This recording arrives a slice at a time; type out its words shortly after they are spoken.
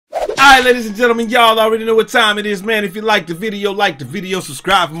Alright, ladies and gentlemen, y'all already know what time it is, man. If you like the video,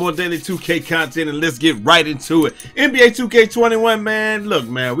 subscribe for more daily 2K content, and let's get right into it. NBA 2K21, man. Look,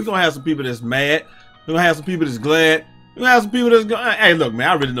 man, we're gonna have some people that's mad. We're gonna have some people that's glad. We're gonna have some people that's going, hey, look, man,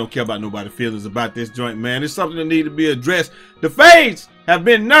 I really don't care about nobody's feelings about this joint, man. It's something that needs to be addressed. The fades have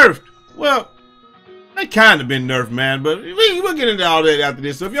been nerfed. Well, they kind of been nerfed, man, but we'll get into all that after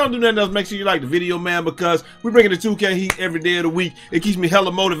this. So if you don't do nothing else, make sure you like the video, man, because we're bringing the 2K heat every day of the week. It keeps me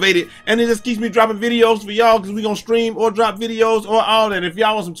hella motivated, and it just keeps me dropping videos for y'all, because we're going to stream or drop videos or all that. If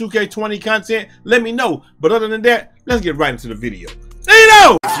y'all want some 2K20 content, let me know. But other than that, let's get right into the video.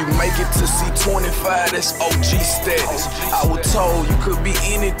 If you make it to C25, that's OG status. I was told you could be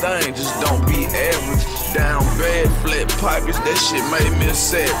anything, just don't be average. Down bad, flat pockets, that shit made me a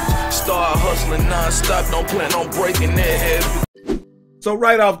savage. Start hustling non-stop, don't plan on breaking that habit. So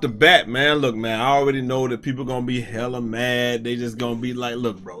right off the bat, man, look, man, I already know that people gonna be hella mad. They just gonna be like,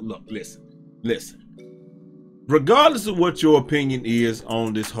 look, bro, look, listen. Regardless of what your opinion is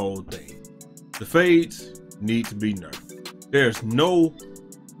on this whole thing, the fades need to be nerfed. There's no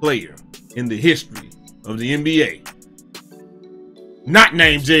player in the history of the NBA not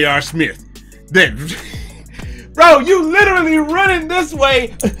named J.R. Smith that bro, you literally running this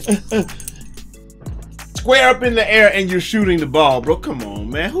way square up in the air and you're shooting the ball, bro. Come on,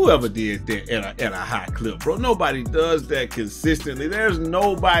 man. Whoever did that at a high clip, bro. Nobody does that consistently. There's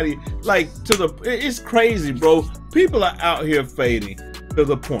nobody like it's crazy, bro. People are out here fading to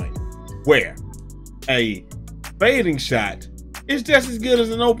the point where a fading shot is just as good as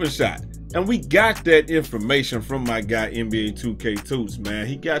an open shot, and we got that information from my guy NBA 2K2s, man.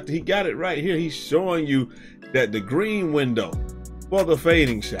 He got it right here. He's showing you that the green window for the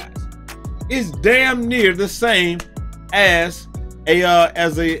fading shots is damn near the same as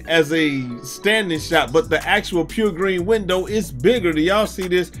a standing shot, but the actual pure green window is bigger. Do y'all see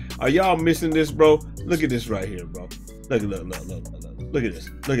this? Are y'all missing this, bro? Look at this right here, bro. Look at this.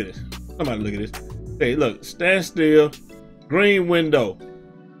 Somebody look at this. Hey, look, stand still, green window,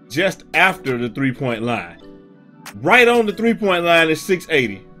 just after the three-point line. Right on the three-point line is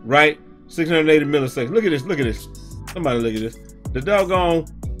 680, right? 680 milliseconds. Look at this. Somebody look at this.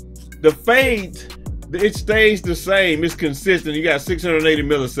 The fade, it stays the same. It's consistent. You got 680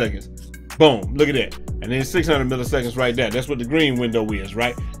 milliseconds. Boom, look at that. And then 600 milliseconds right there. That's what the green window is,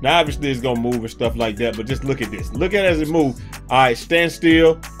 right? Now, obviously, it's going to move and stuff like that, but just look at this. Look at it as it moves. All right, stand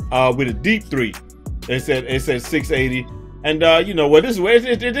still with a deep three. It said 680, and you know what? This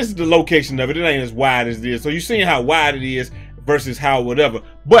is the location of it. It ain't as wide as it is. So you're seeing how wide it is versus how whatever.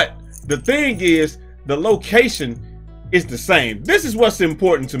 But the thing is, the location is the same. This is what's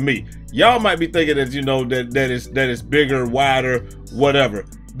important to me. Y'all might be thinking that that is bigger, wider, whatever.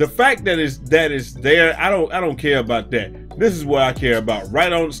 The fact that is there, I don't care about that. This is what I care about.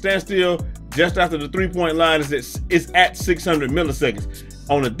 Right on standstill, just after the three-point line is at 600 milliseconds.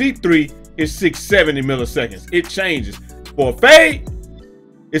 On a deep three, it's 670 milliseconds. It changes. For a fade,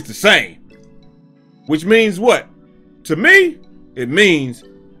 it's the same. Which means what? To me, it means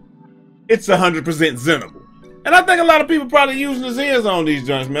it's 100% zenable. And I think a lot of people probably using his ears on these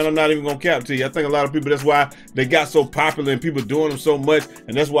joints, man. I'm not even gonna cap to you. I think a lot of people, that's why they got so popular and people doing them so much,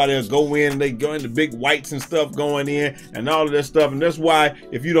 and that's why they'll go in and they go into big whites and stuff going in and all of that stuff. And that's why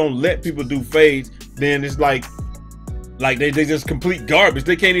if you don't let people do fades, then it's like they just complete garbage.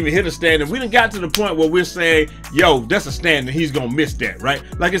 They can't even hit a stand. And we done got to the point where we're saying, yo, that's a stand and he's gonna miss that, right?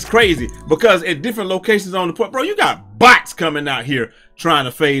 Like, it's crazy because at different locations on the court, bro, you got bots coming out here trying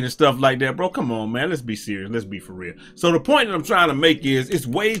to fade and stuff like that, bro. Come on, man. Let's be serious. Let's be for real. So the point that I'm trying to make is it's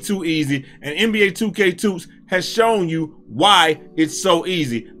way too easy, and NBA 2K2s has shown you why it's so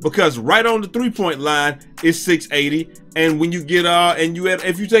easy, because right on the three-point line is 680, and when you get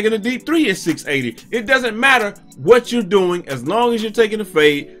if you're taking a deep three, it's 680. It doesn't matter what you're doing as long as you're taking a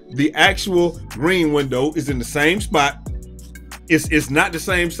fade. The actual green window is in the same spot. It's not the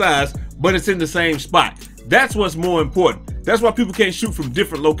same size, but it's in the same spot. That's what's more important. That's why people can't shoot from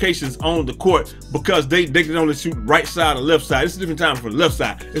different locations on the court, because they can only shoot right side or left side. It's a different time for the left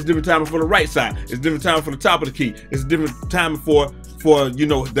side. It's a different time for the right side. It's a different time for the top of the key. It's a different time for you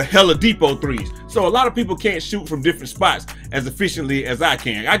know, the hella depot threes. So a lot of people can't shoot from different spots as efficiently as I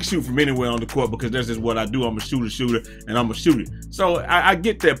can. I can shoot from anywhere on the court because that's just what I do. I'm a shooter, and I'm a shooter. So I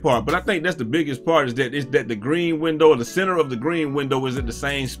get that part, but I think that's the biggest part is that the green window, or the center of the green window, is at the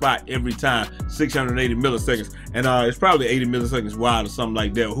same spot every time, 680 milliseconds. And it's probably 80 milliseconds wide or something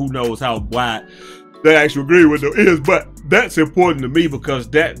like that. Who knows how wide the actual green window is, but that's important to me because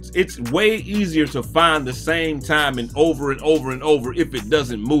it's way easier to find the same timing over and over and over if it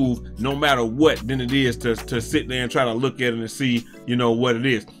doesn't move no matter what than it is to sit there and try to look at it and see, you know, what it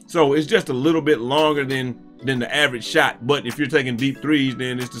is. So it's just a little bit longer than the average shot, but if you're taking deep threes,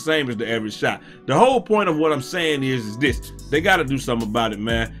 then it's the same as the average shot. The whole point of what I'm saying is this: they got to do something about it,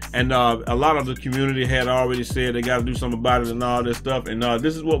 man. And a lot of the community had already said they got to do something about it and all this stuff. And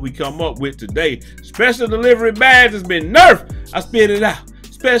this is what we come up with today. Special delivery badge has been nerfed. I spit it out.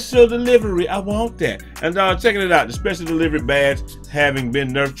 Special delivery, I want that. And checking it out, the special delivery badge having been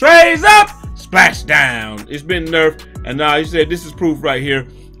nerfed. Trays up, splash down. It's been nerfed. And he said this is proof right here.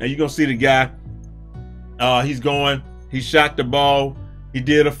 And you're gonna see the guy. He shot the ball, he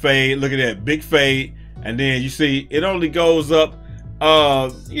did a fade, look at that, big fade, and then you see it only goes up,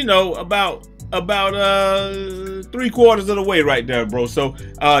 you know, about 3/4 of the way right there, bro. So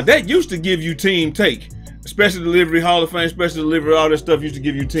that used to give you team take. Special delivery, Hall of Fame, special delivery, all that stuff used to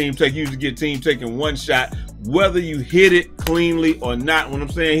give you team take. You used to get team take in one shot, whether you hit it cleanly or not. When I'm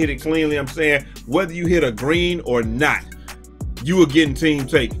saying hit it cleanly, I'm saying whether you hit a green or not, you were getting team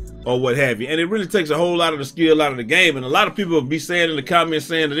take or what have you. And it really takes a whole lot of the skill out of the game. And a lot of people will be saying in the comments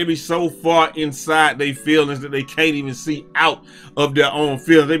saying that they be so far inside their feelings that they can't even see out of their own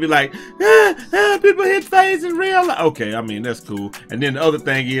feelings. They be like, people hit fades in real life. Okay, I mean, that's cool. And then the other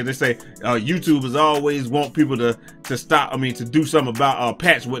thing is they say YouTubers always want people to stop, I mean, to do something about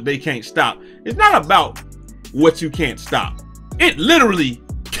patch what they can't stop. It's not about what you can't stop. It literally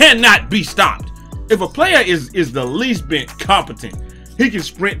cannot be stopped. If a player is the least bit competent, he can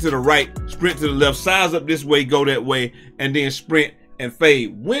sprint to the right, sprint to the left, size up this way, go that way, and then sprint and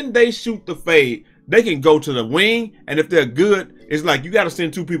fade. When they shoot the fade, they can go to the wing, and if they're good, it's like you got to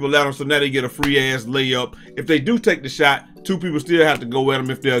send 2 people at them, so now they get a free ass layup. If they do take the shot, 2 people still have to go at them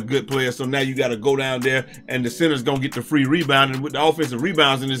if they're a good player, so now you got to go down there, and the center's gonna get the free rebound. And with the offensive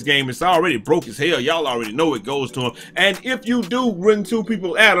rebounds in this game, it's already broke as hell. Y'all already know it goes to them. And if you do run 2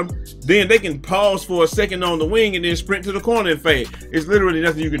 people at them, then they can pause for a second on the wing and then sprint to the corner and fade. It's literally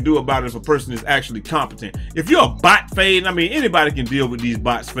nothing you can do about it if a person is actually competent. If you're a bot fading, I mean, anybody can deal with these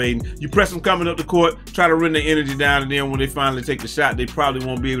bots fading. You press them coming up the court, try to run their energy down, and then when they finally take the shot, they probably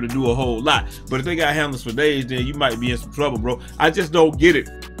won't be able to do a whole lot. But if they got handlers for days, then you might be in some trouble, bro. I just don't get it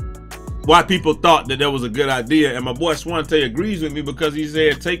why people thought that was a good idea. And my boy Swante agrees with me because he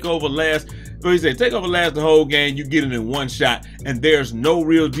said takeover last the whole game, you get it in one shot, and there's no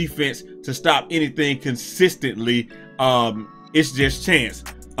real defense to stop anything consistently. It's just chance.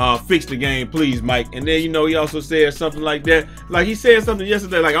 Fix the game, please, Mike. And then, you know, he also said something like that. Like he said something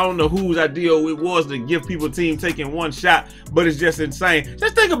yesterday, like, I don't know whose idea it was to give people team taking one shot, but it's just insane.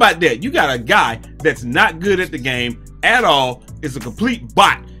 Just think about that. You got a guy that's not good at the game at all, is a complete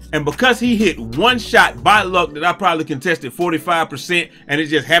bot, and because he hit one shot by luck that I probably contested 45%, and it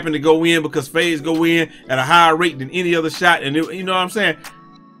just happened to go in because fades go in at a higher rate than any other shot, and you know what I'm saying?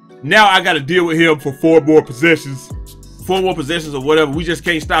 Now I got to deal with him for 4 more possessions or whatever. We just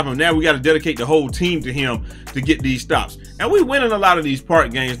can't stop him. Now we got to dedicate the whole team to him to get these stops. And we winning a lot of these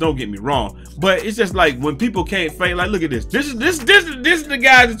park games, don't get me wrong, but it's just like when people can't fade, like, look at this. This is the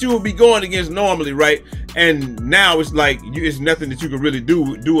guys that you would be going against normally, right? And now it's like it's nothing that you can really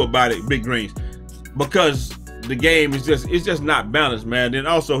do about it, Big Greens, because the game is just not balanced, man. Then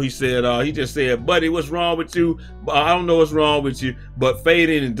also he said, he just said, buddy, what's wrong with you? I don't know what's wrong with you, but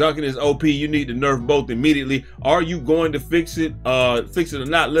fading and dunking is OP. You need to nerf both immediately. Are you going to fix it or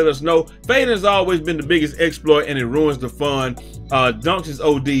not? Let us know. Fading has always been the biggest exploit, and it ruins the fun. Dunks is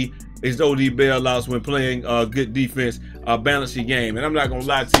OD. It's OD bailouts when playing good defense. Balance your game. And I'm not gonna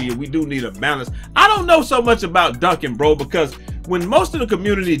lie to you, we do need a balance. I don't know so much about dunking, bro, because when most of the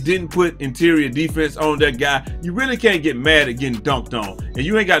community didn't put interior defense on that guy, you really can't get mad at getting dunked on. And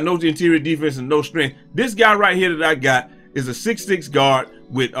you ain't got no interior defense and no strength. This guy right here that I got is a 6'6" guard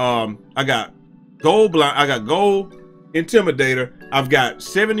with I got gold blind, I got gold intimidator, I've got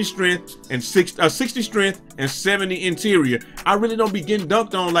 70 strength and 60 strength and 70 interior. I really don't be getting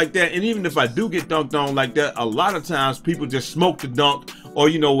dunked on like that. And even if I do get dunked on like that, a lot of times people just smoke the dunk, or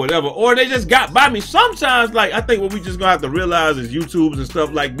you know, whatever, or they just got by me. Sometimes, like, I think what we just gonna have to realize is YouTubers and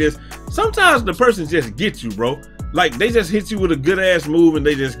stuff like this, sometimes the person just gets you, bro. Like, they just hit you with a good ass move and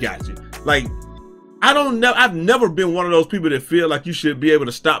they just got you. Like, I don't know. I've never been one of those people that feel like you should be able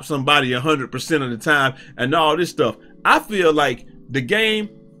to stop somebody 100% of the time and all this stuff. I feel like the game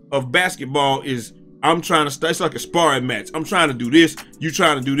of basketball is, I'm trying to, it's like a sparring match. I'm trying to do this, you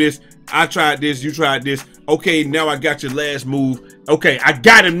trying to do this. I tried this, you tried this. Okay, now I got your last move. Okay, I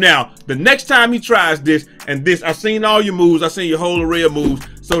got him now. The next time he tries this and this, I've seen all your moves. I've seen your whole array of moves.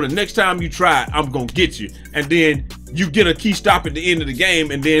 So the next time you try, I'm gonna get you. And then you get a key stop at the end of the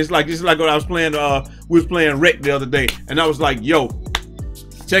game, and then it's like what I was playing. We was playing Rec the other day, and I was like, "Yo,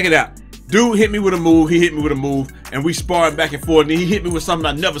 check it out." Dude hit me with a move. He hit me with a move, and we sparred back and forth. And he hit me with something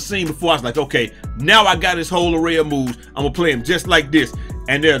I'd never seen before. I was like, "Okay, now I got his whole array of moves. I'm gonna play him just like this."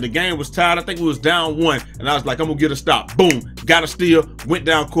 And the game was tied. I think we was down 1, and I was like, "I'm gonna get a stop." Boom, got a steal, went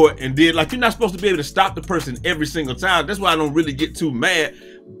down court, and did like you're not supposed to be able to stop the person every single time. That's why I don't really get too mad.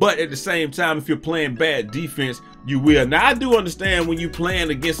 But at the same time, if you're playing bad defense, you will. Now, I do understand when you're playing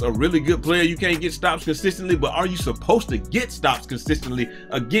against a really good player, you can't get stops consistently, but are you supposed to get stops consistently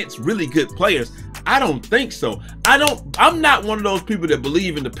against really good players? I don't think so. I'm not one of those people that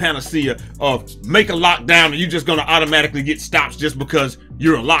believe in the panacea of make a lockdown and you're just gonna automatically get stops just because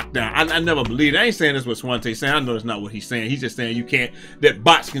you're a lockdown. I never believe it. I ain't saying that's what Swante's saying. I know that's not what he's saying. He's just saying you can't, that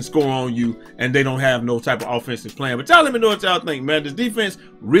bots can score on you and they don't have no type of offensive plan. But y'all let me know what y'all think, man. Does defense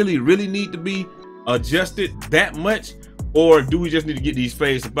really need to be adjusted that much, or do we just need to get these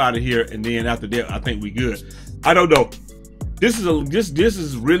fades up out of here, and then after that I think we good? I don't know. This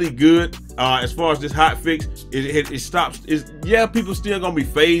is really good as far as this hot fix. It stops. Yeah, people still gonna be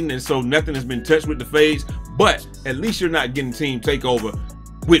fading, and so nothing has been touched with the fades, but at least you're not getting team takeover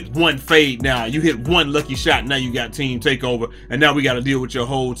with one fade. Now you hit one lucky shot, now you got team takeover, and now we got to deal with your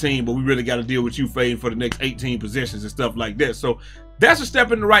whole team, but we really got to deal with you fading for the next 18 possessions and stuff like that. So that's a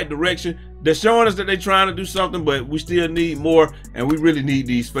step in the right direction. They're showing us that they're trying to do something, but we still need more, and we really need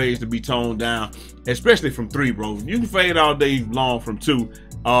these fades to be toned down, especially from 3, bro. You can fade all day long from 2,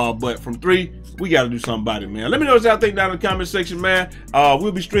 but from 3, we got to do something about it, man. Let me know what y'all think down in the comment section, man.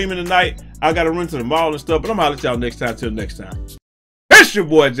 We'll be streaming tonight. I got to run to the mall and stuff, but I'm gonna holler at y'all next time. Till next time. It's your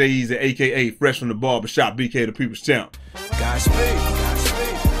boy Eazy, aka Fresh from the Barbershop, BK the People's Champ. Godspeed.